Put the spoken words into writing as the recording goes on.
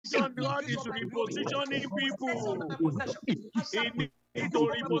reposition. God is repositioning people. He need to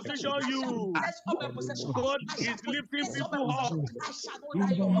reposition you. God is lifting people up. He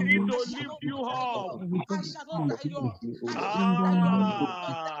need to lift you up.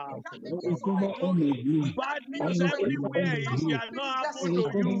 Bad news everywhere. It shall not happen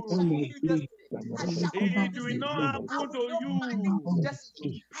to you. It will not happen to you.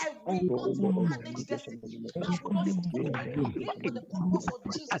 I will not manage destiny. I will not live for the purpose of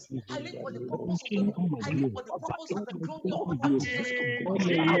Jesus. I live for the purpose of God. I live for the purpose of the glory of God. In Jesus'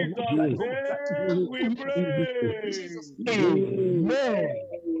 name we pray.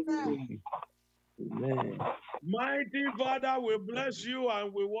 Amen. Mighty Father, we bless you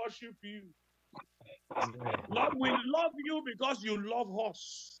and we worship you. Lord, we love you because you love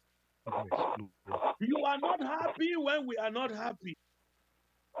us. You are not happy when we are not happy.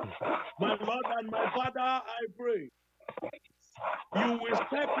 My Lord and my Father, I pray you will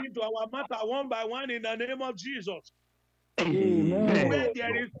step into our matter one by one in the name of Jesus. Where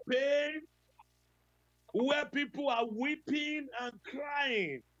there is pain, where people are weeping and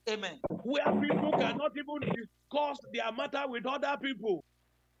crying, Amen. where people cannot even discuss their matter with other people.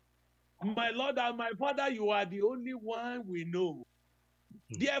 My Lord and my Father, you are the only one we know.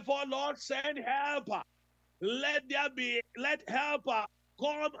 Therefore, Lord, send helper. Let helper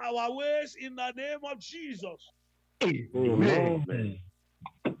come our ways in the name of Jesus. Amen.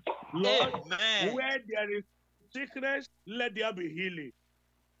 Lord, Amen. where there is sickness, let there be healing.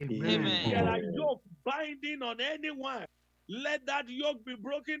 Amen. There are yokes binding on anyone. Let that yoke be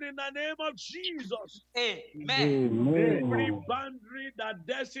broken in the name of Jesus. Amen. Every boundary that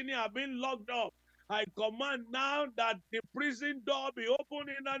destiny have been locked up, I command now that the prison door be opened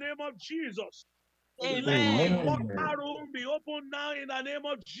in the name of Jesus. Let the locker room be opened now in the name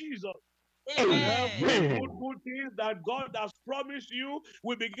of Jesus. Every good thing that God has promised you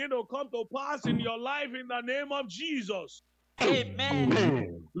will begin to come to pass in your life in the name of Jesus.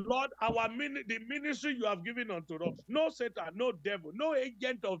 Amen. Lord, the ministry you have given unto us, no Satan, no devil, no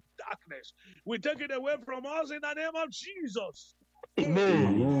agent of darkness, we take it away from us in the name of Jesus.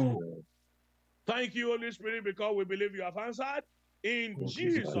 Amen. Thank you, Holy Spirit, because we believe you have answered. In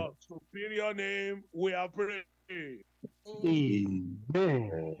Jesus' superior name, we are praying.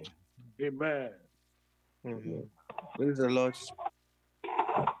 Amen. Amen. Praise the Lord.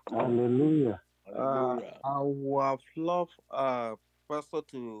 Hallelujah. I would have loved Pastor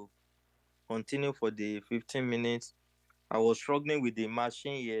to continue for the 15 minutes. I was struggling with the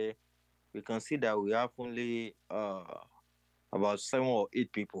machine here. We can see that we have only about 7 or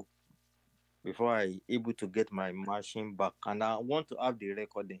 8 people before I able to get my machine back. And I want to have the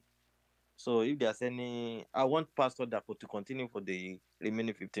recording. So if there's any, I want Pastor Dapo to continue for the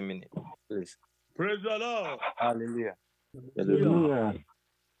remaining 15 minutes, please. Praise the Lord. Hallelujah. Hallelujah.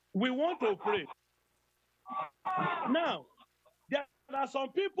 We want to pray. Now, there are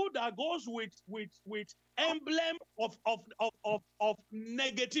some people that goes with emblem of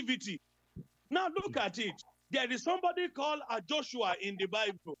negativity. Now look at it. There is somebody called Joshua in the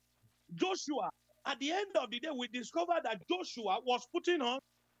Bible. Joshua, at the end of the day, we discovered that Joshua was putting on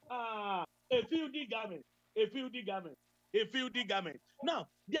a filthy garment. Now,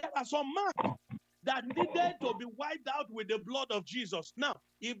 there are some marks that needed to be wiped out with the blood of Jesus. Now,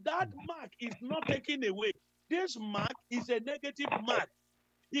 if that mark is not taken away, this mark is a negative mark.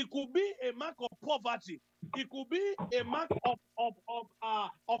 It could be a mark of poverty. It could be a mark of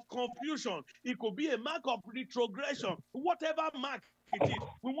confusion. It could be a mark of retrogression. Whatever mark it is,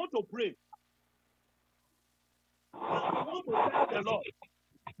 we want to pray. And we want to tell the Lord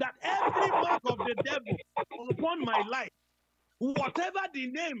that every mark of the devil upon my life, whatever the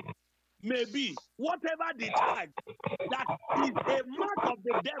name may be, whatever the tag, that is a mark of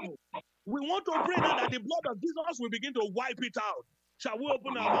the devil, we want to pray now that the blood of Jesus will begin to wipe it out. Shall we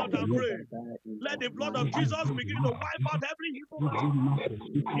open our mouth and pray? Let the blood of Jesus begin to wipe out every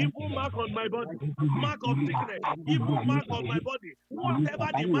evil mark on my body, mark of sickness, evil mark on my body, whatever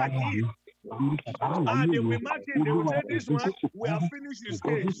the mark is. And they will mark it, they will say, this one, we have finished his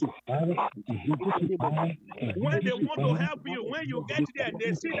case. When they want to help you, when you get there,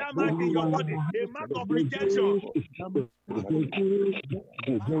 they see that mark in your body, a mark of rejection.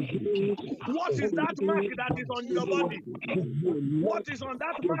 What is that mark that is on your body? What is on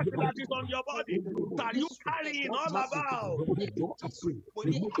that mark that is on your body? Are you carrying all about?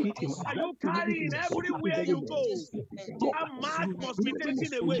 Are you carrying everywhere you go? That mark must be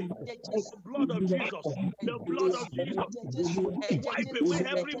taken away. blood of Jesus. The blood of Jesus. Wipe away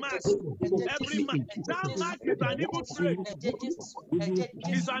every mark. Every mark. That mark is an evil trait.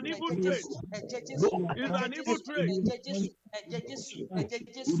 It's an evil trait. It's an evil trait.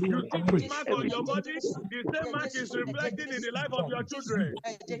 You see the mark on your body, the same mark is reflecting in the life of your children.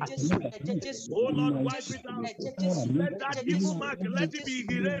 Oh Lord, wipe it out. Let that evil mark, let it be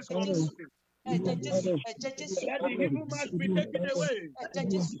erased completely. Let the evil mark be taken away.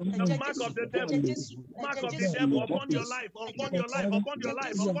 The mark of the devil. Mark of the devil upon your life, upon your life, upon your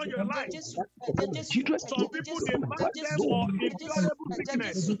life, upon your life. Some people, they mark them for incurable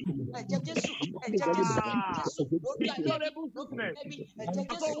sickness. Incurable sickness.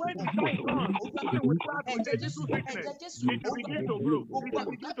 So when the time comes, people will start with a little sickness. It will begin to grow. It will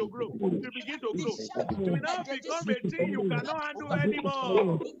begin to grow. It will begin to grow. It will now become a thing you cannot handle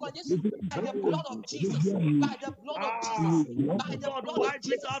anymore. By the blood of Jesus, by the blood of Jesus, by the Lord, blood wipe of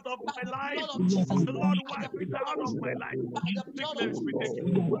Jesus, it out of by my the life. blood of Jesus, Lord, wipe it out of my life. by the blood of Sickness be taken.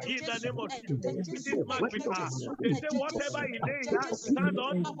 In the name of Jesus. This mark with her. They say whatever he lay his hand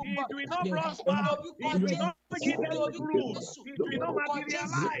on, it will not prosper. It will not give any fruit. It will not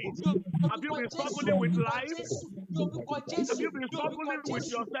materialize. Have you been struggling with life? Have you been struggling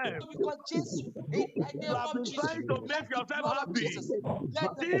with yourself? You have been trying to make yourself happy.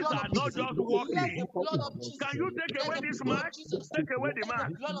 Things are not just working. Can you take away this mark? Take away the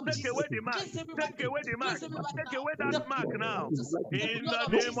mark. Take away the mark. Take away the mark. Take away that mark now. In the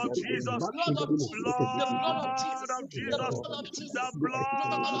name of Jesus. Blood of Jesus. The blood of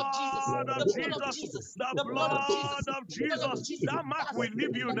Jesus. The blood of Jesus. That mark will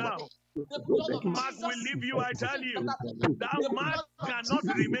leave you now. Mark will leave you, I tell you. That mark cannot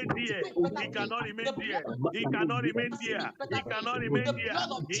remain there. It cannot remain there. It cannot remain there. It cannot remain there.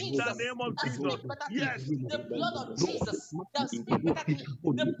 In the name of Jesus. Yes. The blood of Jesus that speaks better thing.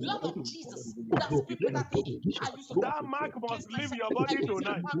 The blood of Jesus that speaks better thing. That mark must leave your body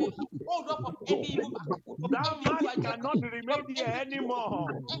tonight. That mark cannot remain here anymore.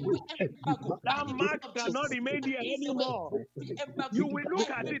 That mark cannot remain here anymore. You will look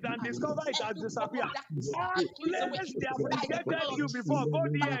at it and discover it has disappeared. That place they have rejected you before, go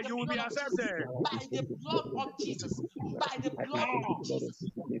there, you will be accepted. By the blood of Jesus. By the blood of Jesus.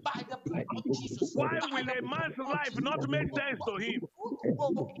 By the blood of Jesus. Why will a man's life not make sense to him?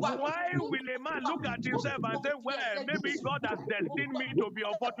 Why will a man look at himself and say, well, maybe God has destined me to be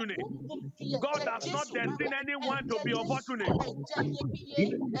unfortunate? God has not destined anyone to be unfortunate.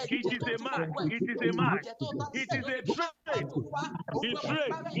 It is a mark. It is a mark. It is a trait. It's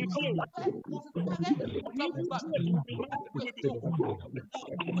trait. It's trait.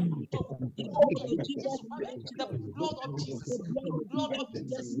 The blood of Jesus. The blood of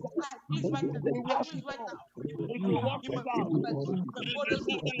Jesus. Please right now. Please right now. It will work it out.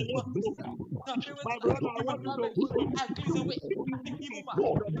 My brother, I want you to pray.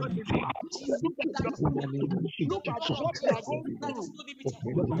 Look at what you are going through.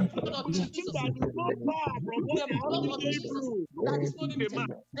 See that is not far from what you are going through.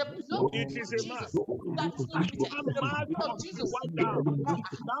 It is a mark. That mark must be wiped out.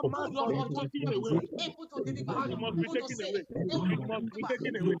 That mark must be taken away. Mark must be taken away. It must be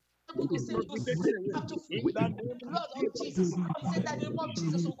taken away. In the blood of Jesus. He said that the name of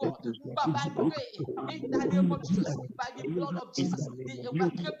Jesus, oh God. But I pray in the name of Jesus, by the blood of Jesus, they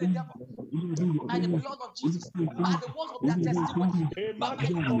overcame the devil. By the blood of Jesus, by the words of their testimony. A mark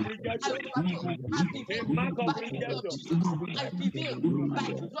of rejection. A mark of rejection. I prevail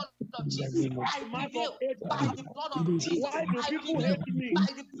by the blood of Jesus. I prevail by the blood of Jesus. Why do people hate me? By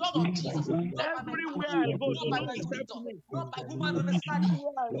the blood of Jesus. Everywhere I go, they don't accept me. Not by human understanding,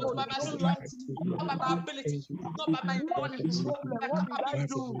 not by my strength, not by my ability, not by my knowledge, what did I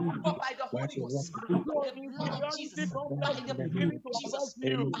do? but by the Holy Ghost. By the blood of Jesus. By the blood of Jesus.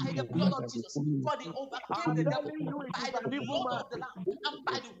 By the blood of Jesus. For the overcame the devil by the blood of the Lamb and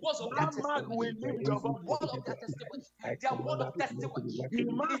by the words of their testimony. The word of their testimony. Their word of testimony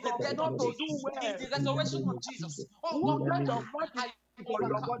is the death of Jesus. Is the resurrection of Jesus. Oh God, I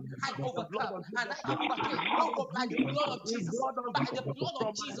overcome, and I overcame. Oh God, by the blood of Jesus. By the blood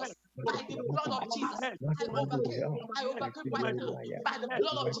of Jesus. By the blood of Jesus. I overcame. I overcame right now. By the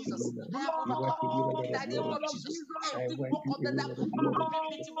blood of Jesus. I have overcome in the name of Jesus. Every work of the devil, every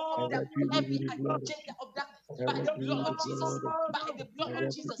meeting of the devil, every agenda of darkness. By the blood of Jesus. By the blood of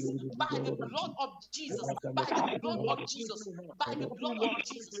Jesus. By the blood of Jesus. By the blood of Jesus. By the blood of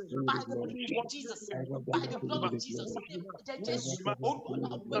Jesus. By the blood of Jesus. By the blood of Jesus.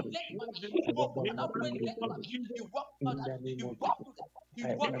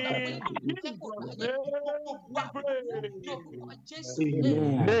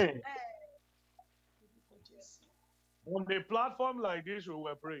 Amen.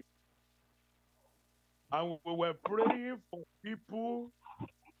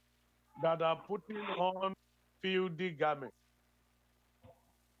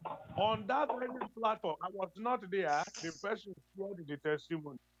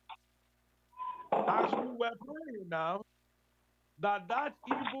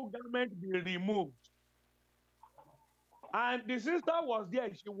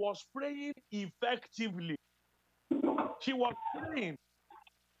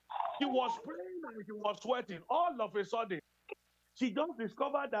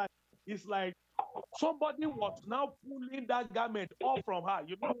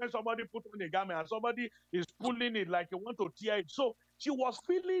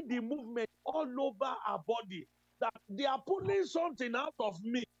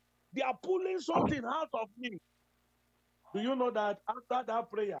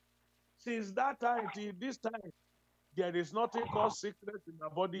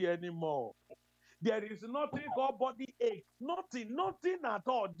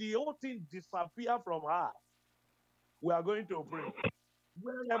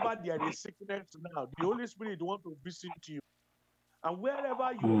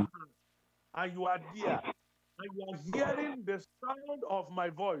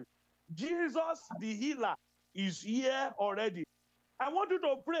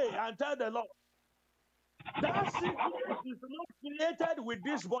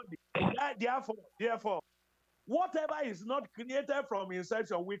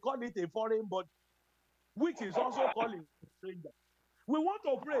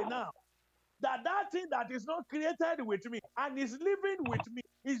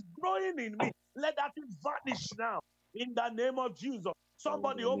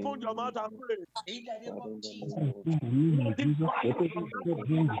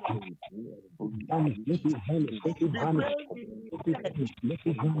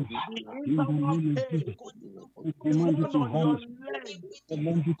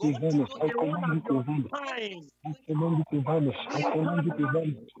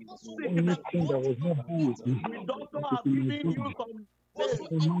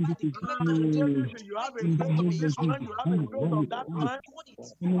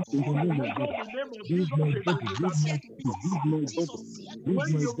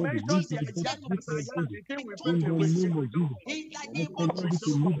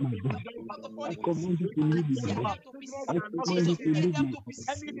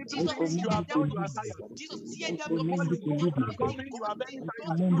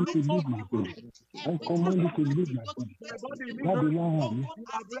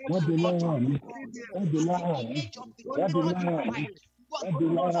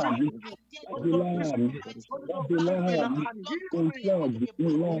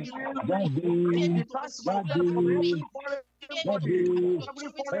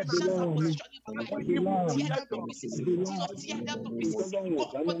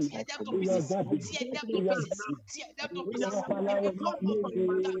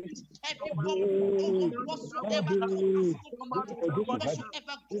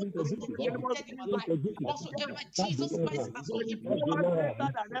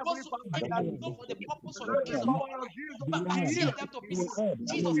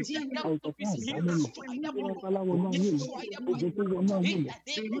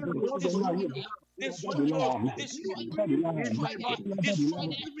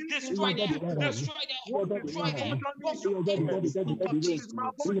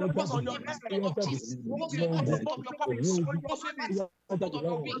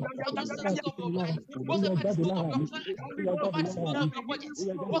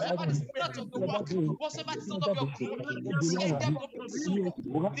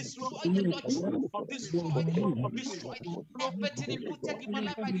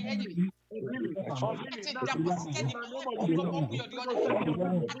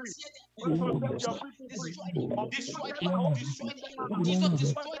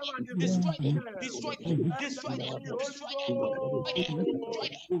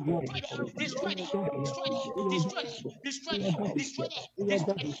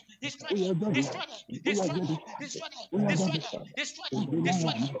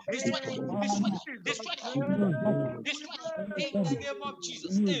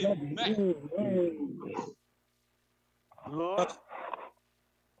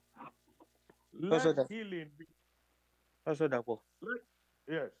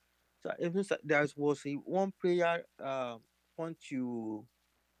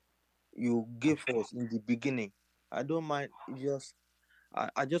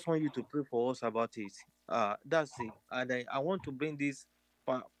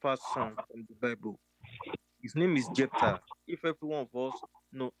 His name is Jephthah. If every one of us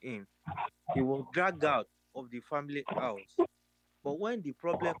know him, he was dragged out of the family house. But when the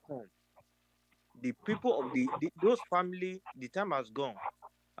problem comes, the people of those family, the time has gone.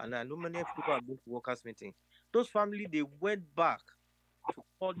 And I know many people are going to workers' meeting. Those family, they went back to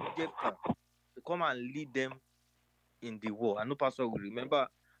call Jephthah to come and lead them in the war. I know Pastor will remember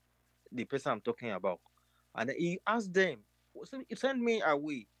the person I'm talking about. And he asked them, send me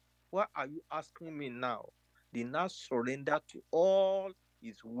away. Why are you asking me now? They now surrender to all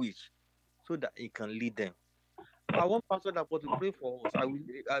his wish so that he can lead them. I want Pastor Dapo to pray for us. I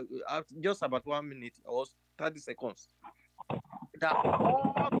just about 1 minute or 30 seconds. That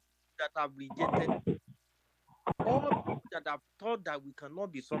all that have rejected, all people that have thought that we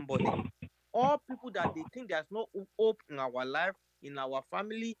cannot be somebody, all people that they think there's no hope in our life, in our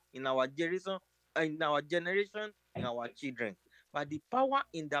family, in our generation, in our children. By the power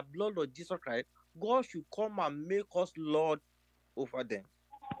in the blood of Jesus Christ, God should come and make us Lord over them.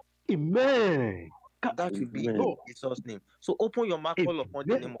 Amen. That should be in Jesus' name. So open your mouth, call upon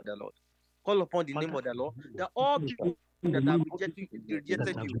the name of the Lord. Call upon the name of the Lord. That all people that have rejected you,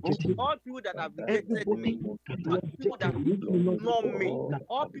 all people that have rejected me, all people that ignore me,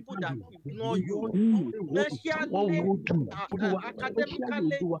 all people that ignore you, financially,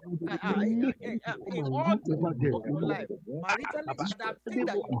 academically, in all of your life, maritally, that think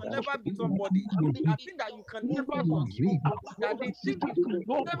that you can never be somebody, that think that you can never succeed, that they think you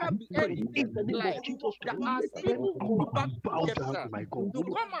can never be anything in life, that as people go back to Jephthah to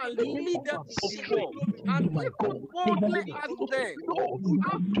come and lead them in the war, and even boldly ask them,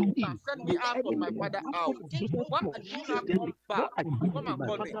 how you can send me out of my father's house? Why do you not come back? Come and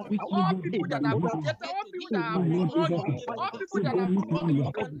call me. All people that have rejected, all people that have ignored you, all people that have told you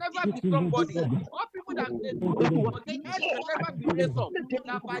you can never be somebody, all people that for the earth can never be raised up,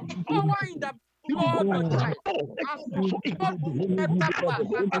 that by the power in the blood of Christ, as God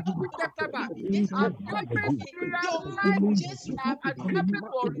Jephthah, as every Syrian life, as every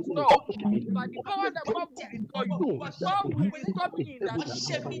will restore, by the power that God will restore you, God will restore me in that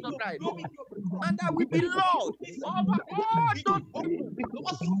name of Christ, and that we be Lord over all those people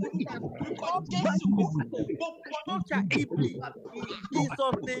so shall it be. In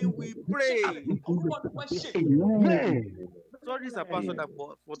Jesus' name we pray. Amen. Sorry, sir, Pastor,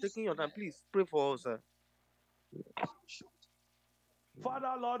 for taking your time. Please pray for us, sir.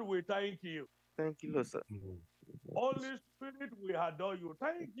 Father, Lord, we thank you. Thank you, Lord, sir. Holy Spirit, we adore you.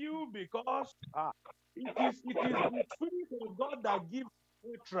 Thank you because it is the Spirit of God that gives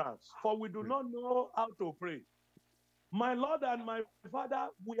utterance, for we do not know how to pray. My Lord and my Father,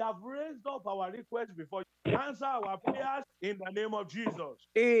 we have raised up our request before you. Answer our prayers in the name of Jesus.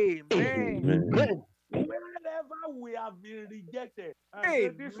 Amen. Amen. Wherever we have been rejected,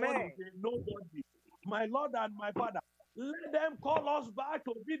 and this one is a nobody, my Lord and my Father, let them call us back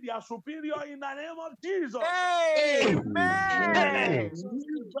to be their superior in the name of Jesus. Amen.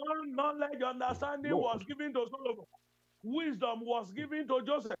 Wisdom, knowledge, understanding was given to Solomon. Wisdom was given to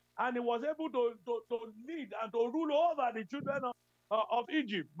Joseph, and he was able to lead and to rule over the children of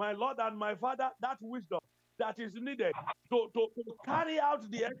Egypt. My Lord and my Father, that wisdom that is needed to carry out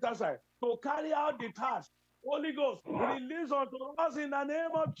the exercise, to carry out the task. Holy Ghost, release unto us in the name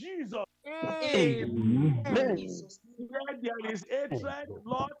of Jesus. Amen. Where there is hatred,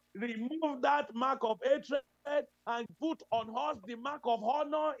 Lord, remove that mark of hatred and put on us the mark of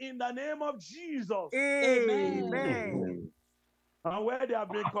honor in the name of Jesus. Amen. And where they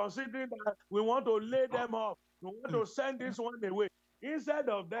have been considering that we want to lay them off, we want to send this one away. Instead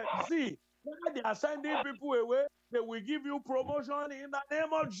of that, see, where they are sending people away, they will give you promotion in the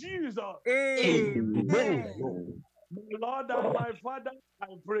name of Jesus. Amen. My Lord and my Father, I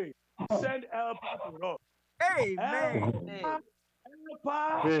pray, send helper to us. Amen.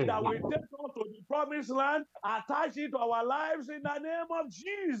 Helper that will take us to the promised land, attach it to our lives in the name of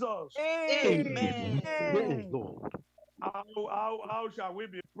Jesus. Amen. How shall we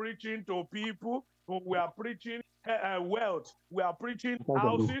be preaching to people? We are preaching wealth. We are preaching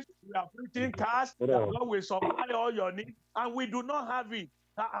houses. We are preaching cars. That God will supply all your needs, and we do not have it.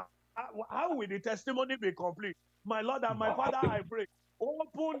 How will the testimony be complete? My Lord and my Father, I pray,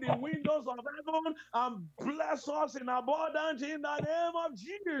 open the windows of heaven and bless us in abundance in the name of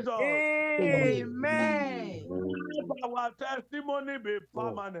Jesus. Amen. Let our testimony be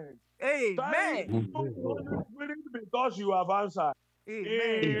permanent. Amen. Thank you, Holy Spirit, because you have answered.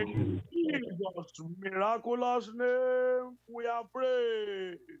 Amen. In Jesus' miraculous name, we are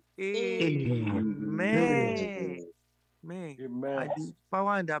praying. Amen. Amen. Amen. By the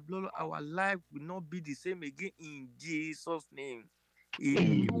power and the blood, our life will not be the same again in Jesus' name. a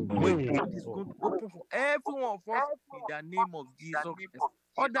new way that is going to open for every one of us in the name of Jesus Christ.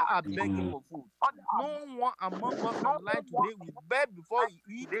 Others are begging for food. No one among us online today will beg before you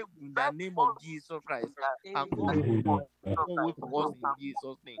eat in the name of Jesus Christ. And God will wait for us in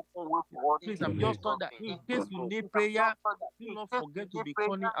Jesus' name. Please, I'm just told that in case you need prayer, do not forget to be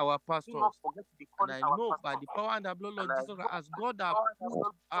calling our pastors. And I know by the power and the blood of Jesus Christ, as God has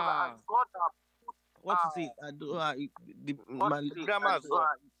put what is it? My grandma is on.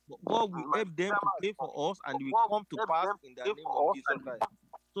 God will help them to pray for us, and it will come to pass in the name of Jesus Christ.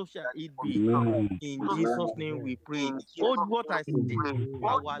 So shall it be. In Jesus' name we pray. Hold what I say.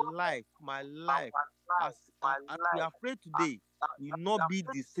 Our life, my life, as we are prayed today, will not be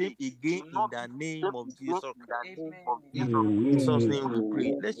the same again in the name of Jesus Christ. In Jesus' name we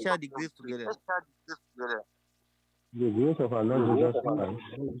pray. Let's share the grace together. The grace of our Lord Jesus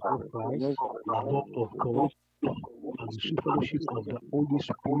Christ, the love of God, and the sweet fellowship of the Holy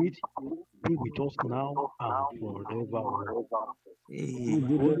Spirit be with us now and forevermore.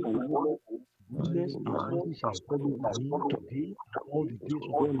 Goodness and mercy shall follow me today and all the days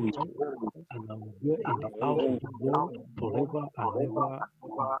of my life, and I will dwell in the house of the Lord forever and ever.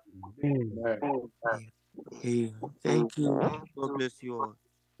 Amen. Thank you. God bless you all.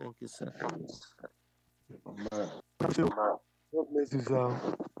 Thank you, sir. God bless you, sir.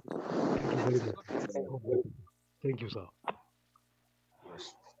 Thank you very much. Thank you, sir.